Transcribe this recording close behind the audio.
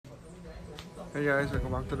Hey guys,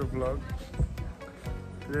 welcome back to the vlog.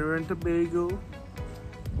 Today we're in Tobago.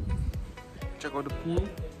 Check out the pool.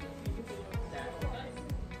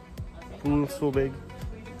 Pool so big,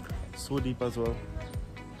 so deep as well.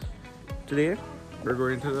 Today we're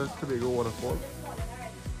going to the Tobago Waterfall.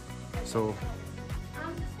 So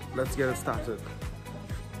let's get it started.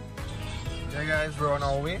 Yeah guys, we're on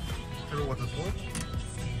our way to the waterfall.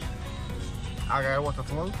 Argyle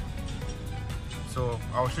Waterfall. So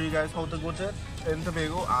I'll show you guys how to go to it in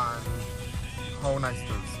Tobago and how nice it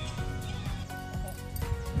is.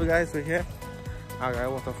 So guys, we're here,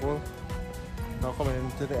 Argyle Waterfall. Now coming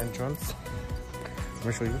into the entrance. Let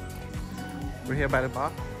me show you. We're here by the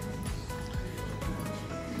bar.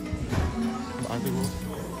 Bar to go.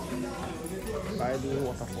 By the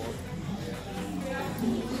waterfall.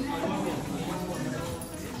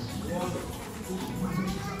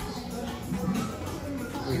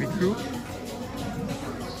 Movie crew.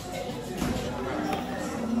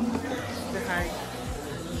 Hi.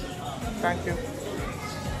 Thank you.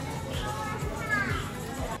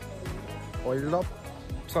 Oiled up,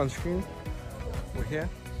 sunscreen. We're here.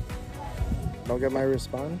 Now get my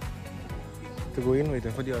wristband to go in,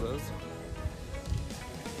 waiting for the others.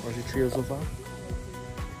 Watch the trio so far.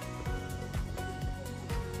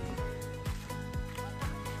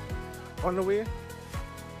 On the way.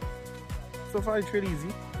 So far it's really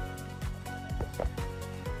easy.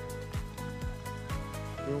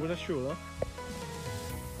 We're with a stroller.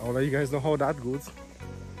 I'll let you guys know how that goes.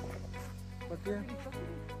 But yeah.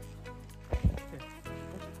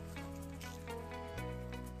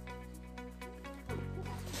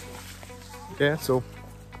 Yeah, so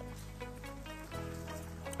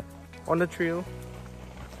on the trail.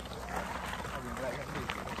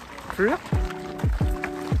 True?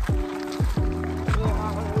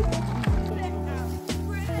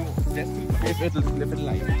 If it live in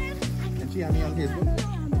life. And she had me on Facebook.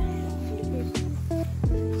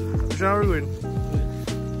 Which one are we going?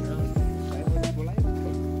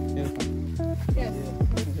 Yes.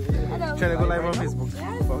 Hello. Trying to go live on Facebook.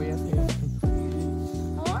 Yes. Oh, yes.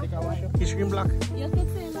 He scream black. You can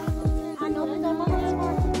say that. I know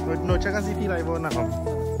that. No, check and see if he live on that.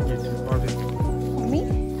 Yes, on Facebook. Me?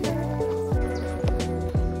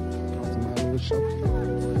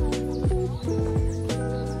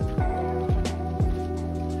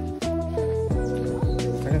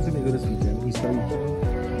 I can see me go this weekend. Easter weekend.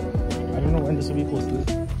 I don't know when this will be posted.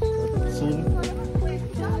 But soon.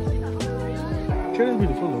 Children is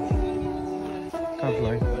beautiful though. Can't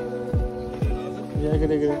lie. Yeah,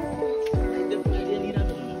 get it.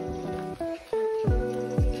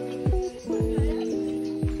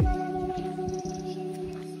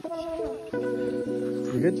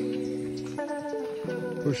 You good?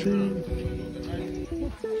 Pushy.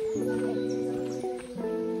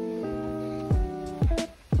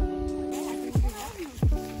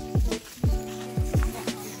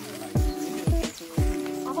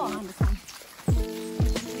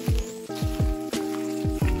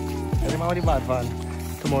 The bad van.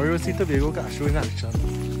 Tomorrow you'll see Tobago cashew in action.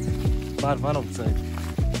 Bad van outside.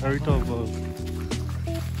 Very tough ball.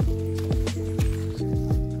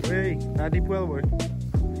 Hey, that deep well boy.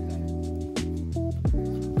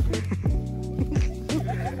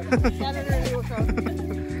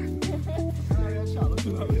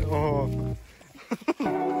 Oh.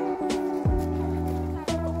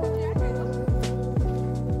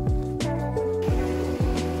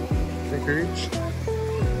 Take courage.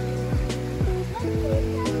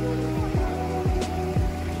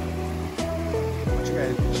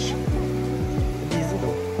 Easy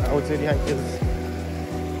though. I would say the hike is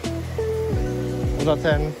 1 out of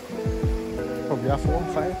 10, probably a 4 or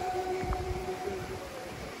 5.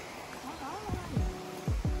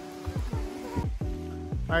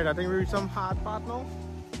 Alright, I think we reached some hard part now.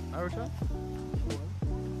 Arusha?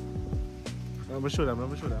 Let me show them.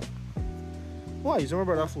 Why? You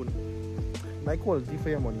remember that phone? Like quality for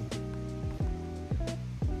your money.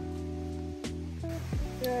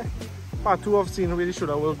 Yeah. Part 2 of scene really should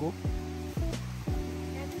I will go.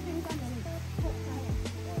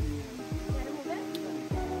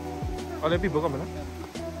 Are there people coming? Huh?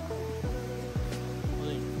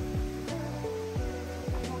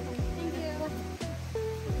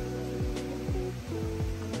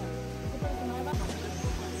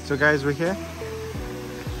 So guys, we're here.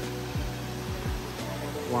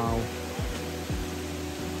 Wow.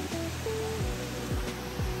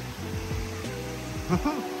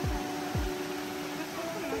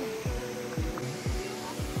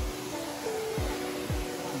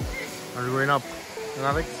 Are we going up?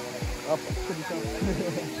 Alex? Up.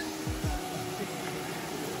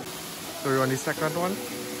 So we're on the second one.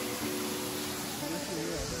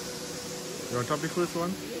 You want to top the first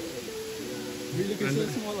one? Really can see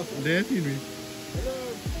smaller. There, see me.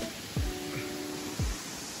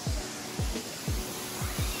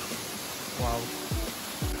 Wow.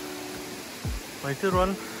 My third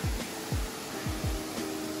one.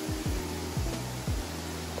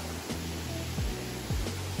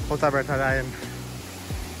 What's up, better I am.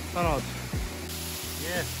 Turn out.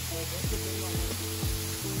 Yes.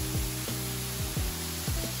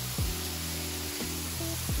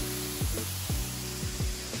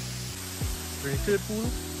 We're in third pool.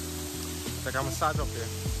 Like I'm a massage up here.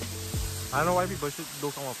 I don't know why people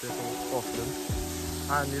don't come up here so often.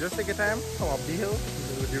 And you just take your time, come up the hill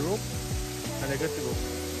with the rope, and they're good to go.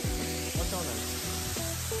 What's down there?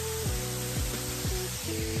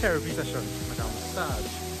 Therapy session, like a massage.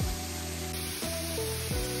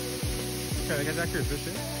 Can I get that curious this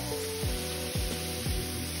thing?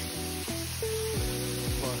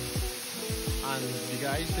 And the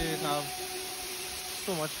guys, they have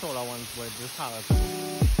so much taller ones, but this hard.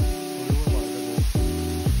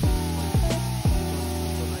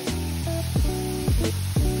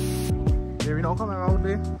 Yeah, we now coming around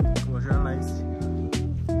there. It was real nice.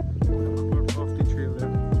 Off the trail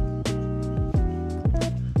there.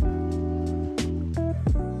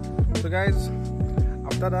 So guys,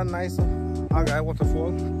 after that nice Argyle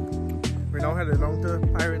Waterfall, we're now heading down to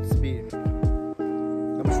Pirates Bay.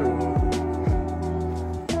 Let me show you.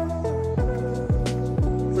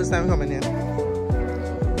 First time coming here.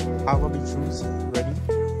 I've got the shoes ready.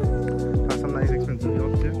 Have some nice expensive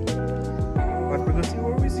jobs here. But we're gonna see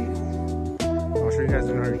what we see. I'll show you guys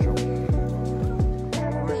in a hurry show.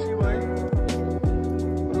 Where's she, boy?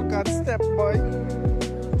 Look at step, boy.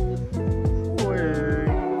 Boy.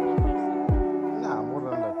 Nah, more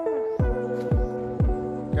than that.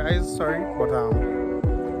 Guys, sorry, but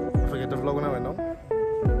don't forget the vlog when I went down.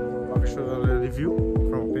 I'll show you the view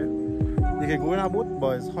from up here. You can go in our boat,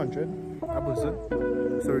 but it's 100 a person.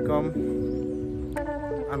 So we come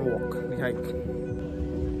and walk the hike.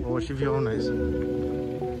 Oh, she view how nice.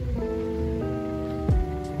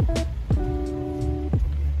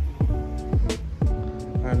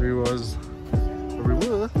 And we were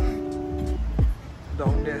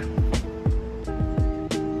down there.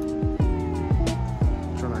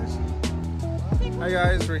 So nice. Hi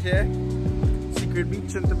guys, we're here. Secret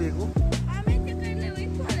beach in Tobago.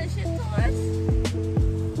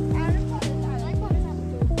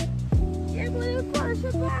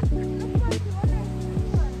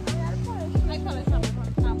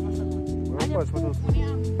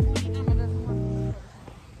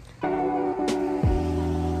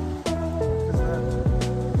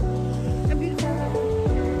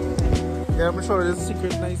 Yeah, I'm sure there's a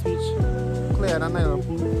secret nice beach. Clear and island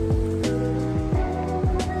pool.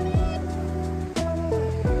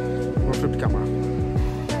 We'll flip the camera.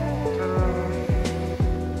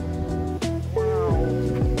 Wow.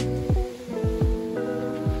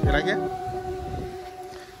 You like it?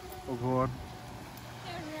 Oh god.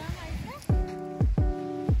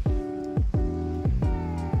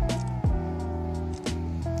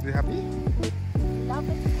 You happy? Love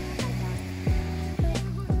it.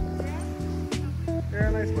 Yeah,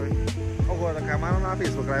 nice boy. Oh god, the camera on our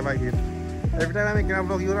Facebook Live again. Every time I make a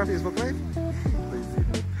vlog, you on our Facebook Live?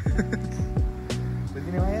 But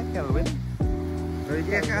you know why? Kelvin? No, you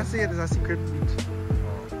can't see it, it's a secret beach.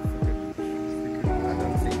 Oh, secret. I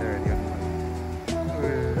don't see it already.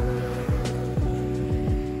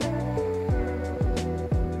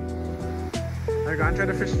 I'm gonna try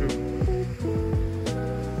to fish too.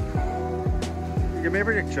 Give me a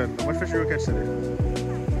prediction. How much fish you will catch today?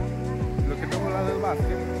 Look at the whole little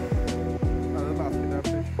basket. A little basket of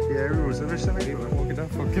fish. Yeah, we roast the fish tonight. Look at that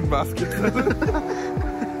fucking basket.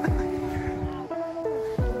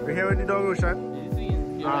 We're here with the dog ocean.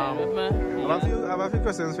 I have a few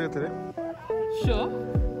questions for you today. Sure.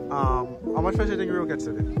 How much fish do you think we will catch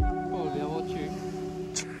today? Probably about 2.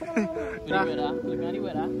 Nah. Looking at the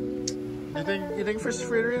weather. You think fish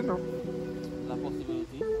free rain? No? The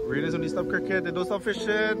possibility. Rain is only stop cricket, they don't stop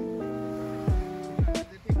fishing.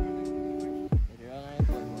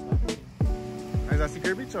 Is that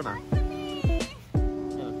secret beach or not? Yeah,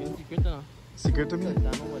 looking secret now. Secret to me? Don't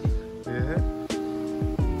know what it is. Yeah.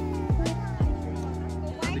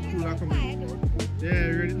 And the cooler coming. Yeah,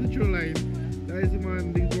 ready to throw line. That is the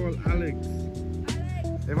man, they call Alex.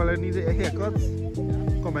 If I need a haircut,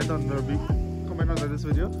 comment under this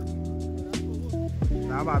video.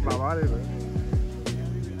 Nah, bad, bad.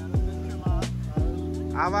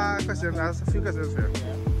 I have a question, I have a few questions for you.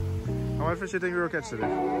 How much fish do you think we will catch today? I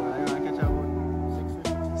catch about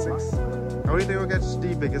 6 fish. 6. How do you think we'll catch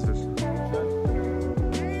the biggest fish?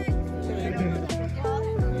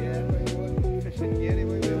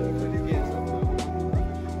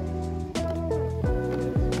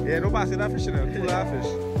 no basket that fish in there. Full of fish.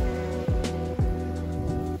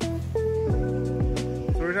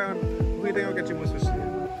 So Richard, who do you think will get you most fish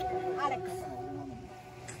today? Alex.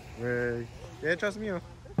 Well, yeah, trust me. You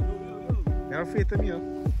have faith in me.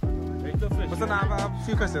 But then I have a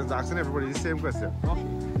few questions asking everybody the same question.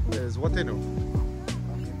 Is what they know.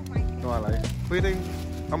 No, I lie. What do you think?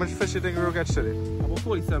 How much fish do you think we'll catch today? About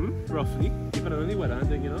 47, roughly. Depending on the weather and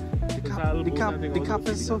thing, you know. The cap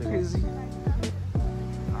is so crazy.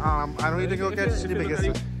 I don't even think we'll catch the biggest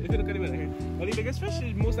fish. If you look at the weather here. Well, the biggest fish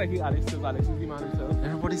is most likely Alex, because Alex is the man himself.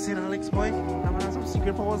 Everybody's saying Alex, boy. That man has some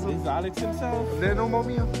secret powers. It's Alex himself. They know about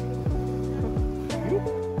me. You?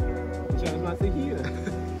 Chance not to hear.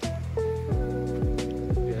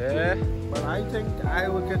 Yeah. But I think I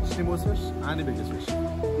will catch the most fish and the biggest fish.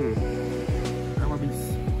 I'm a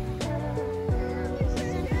beast.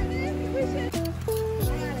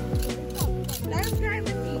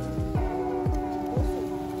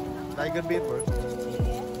 Like a bait, bro.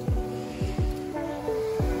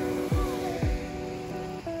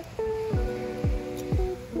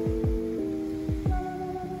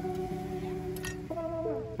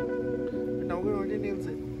 Now we're already nails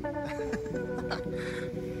it.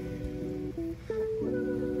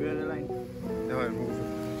 Where are the lines? No, I'm moving.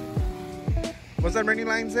 What's that many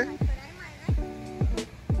lines there?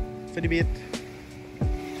 For the bait.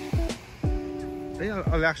 Yeah,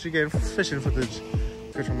 I'll actually get fishing footage.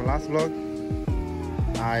 Because from my last vlog,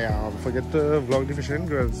 I forget to vlog the fishing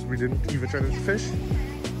because we didn't even try to fish.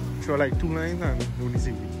 Throw like 2 lines and only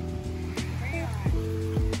seaweed.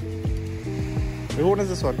 Which one is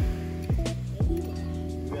this one?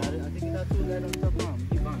 I think it's that 2 lead on top of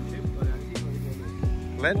the band chip.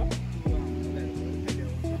 Lead?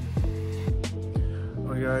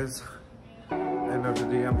 Okay guys, end of the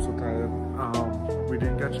day, I'm so tired. We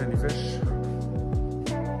didn't catch any fish.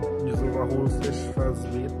 Used over a whole fish as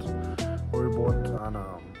bait. We bought and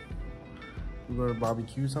we're gonna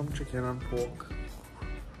barbecue some chicken and pork.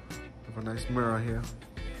 We have a nice mirror here.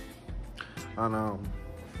 And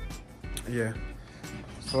yeah.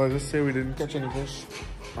 So I just say we didn't catch any fish.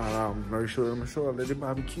 And I'm very sure I'm sure I'll let it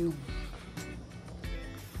barbecue.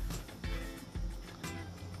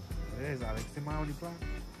 There's Alex, the man with the plan.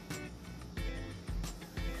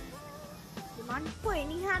 The man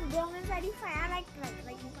putting his hand down inside the fire like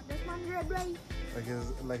this man's red light.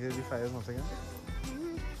 Like the fire is not again.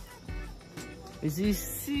 Is he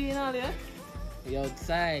seeing all there? He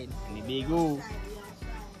outside. In the big hole. 6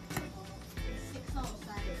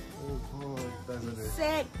 outside. Oh God, that's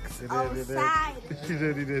it. 6 outside. He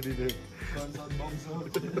did.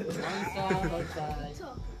 Outside.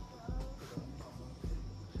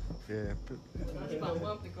 Yeah.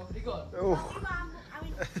 Oh. Oh,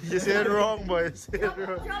 you said it wrong, boy. You said it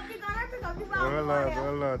wrong. Drop the gun or pick up the bomb. Well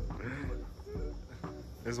on.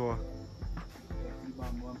 This one.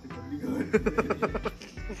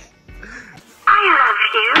 I love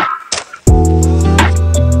you.